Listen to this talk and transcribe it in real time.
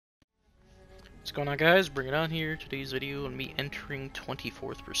What's going on, guys? Bring it on here. Today's video on me entering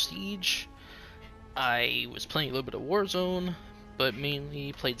 24th Prestige. I was playing a little bit of Warzone, but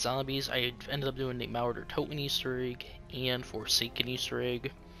mainly played zombies. I ended up doing the Mauer Toten Easter egg and Forsaken Easter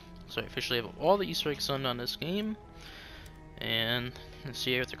egg. So I officially have all the Easter eggs done on this game. And let's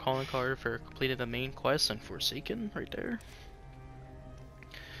see, I got the calling card for completing the main quest and Forsaken right there.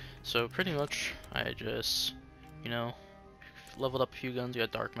 So pretty much, I just, leveled up a few guns,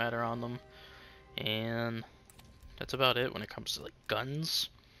 got dark matter on them. And that's about it when it comes to like guns.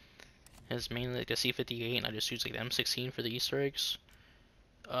 It's mainly like a C58 and I just use like the M16 for the Easter eggs.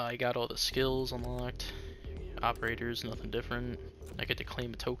 I got all the skills unlocked. Operators, nothing different. I get to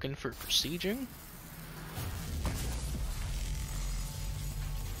claim a token for prestiging.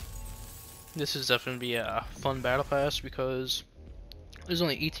 This is definitely be a fun battle pass because there's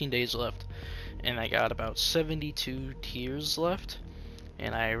only 18 days left and I got about 72 tiers left,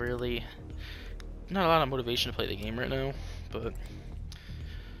 and I really not a lot of motivation to play the game right now, but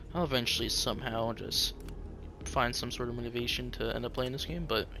I'll eventually somehow just find some sort of motivation to end up playing this game.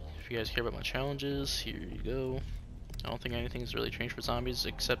 But if you guys care about my challenges, here you go. I don't think anything's really changed for zombies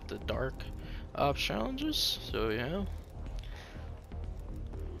except the dark ops challenges, so yeah.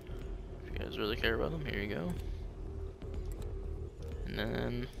 If you guys really care about them, here you go. And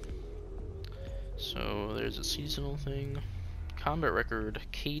then, so there's a seasonal thing. Combat record,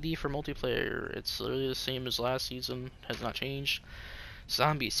 KD for multiplayer, it's literally the same as last season, has not changed.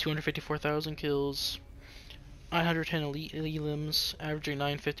 Zombies, 254,000 kills, 910 elite elims, averaging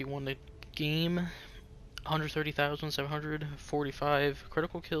 951 a game, 130,745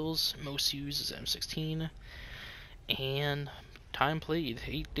 critical kills, most used is M16, and time played,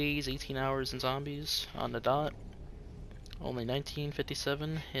 8 days, 18 hours in zombies on the dot, only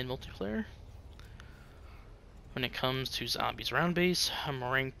 1957 in multiplayer. When it comes to zombies round base, I'm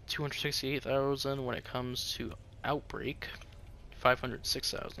ranked 268,000. When it comes to outbreak,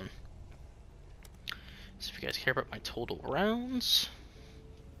 506,000. So if you guys care about my total rounds,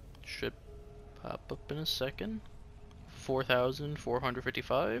 should pop up in a second.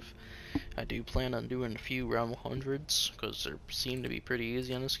 4,455. I do plan on doing a few round 100s because they seem to be pretty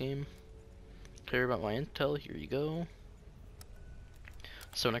easy on this game. Care about my intel? Here you go.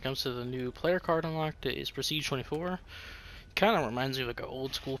 So when it comes to the new player card unlocked, it is Prestige 24. Kind of reminds me of like an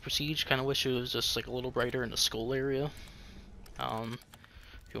old school Prestige. Kind of wish it was just like a little brighter in the skull area.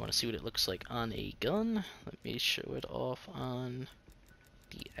 If you want to see what it looks like on a gun, let me show it off on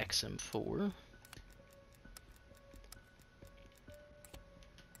the XM4.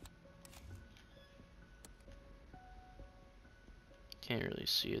 Can't really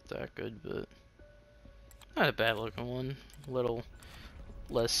see it that good, but not a bad looking one. A little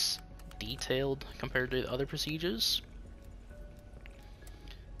less detailed compared to the other Prestiges.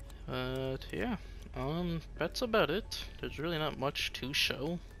 Yeah, that's about it. There's really not much to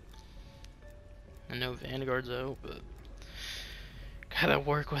show. I know Vanguard's out, but gotta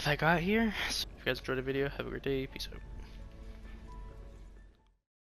work with what I got here. So if you guys enjoyed the video, have a great day. Peace out.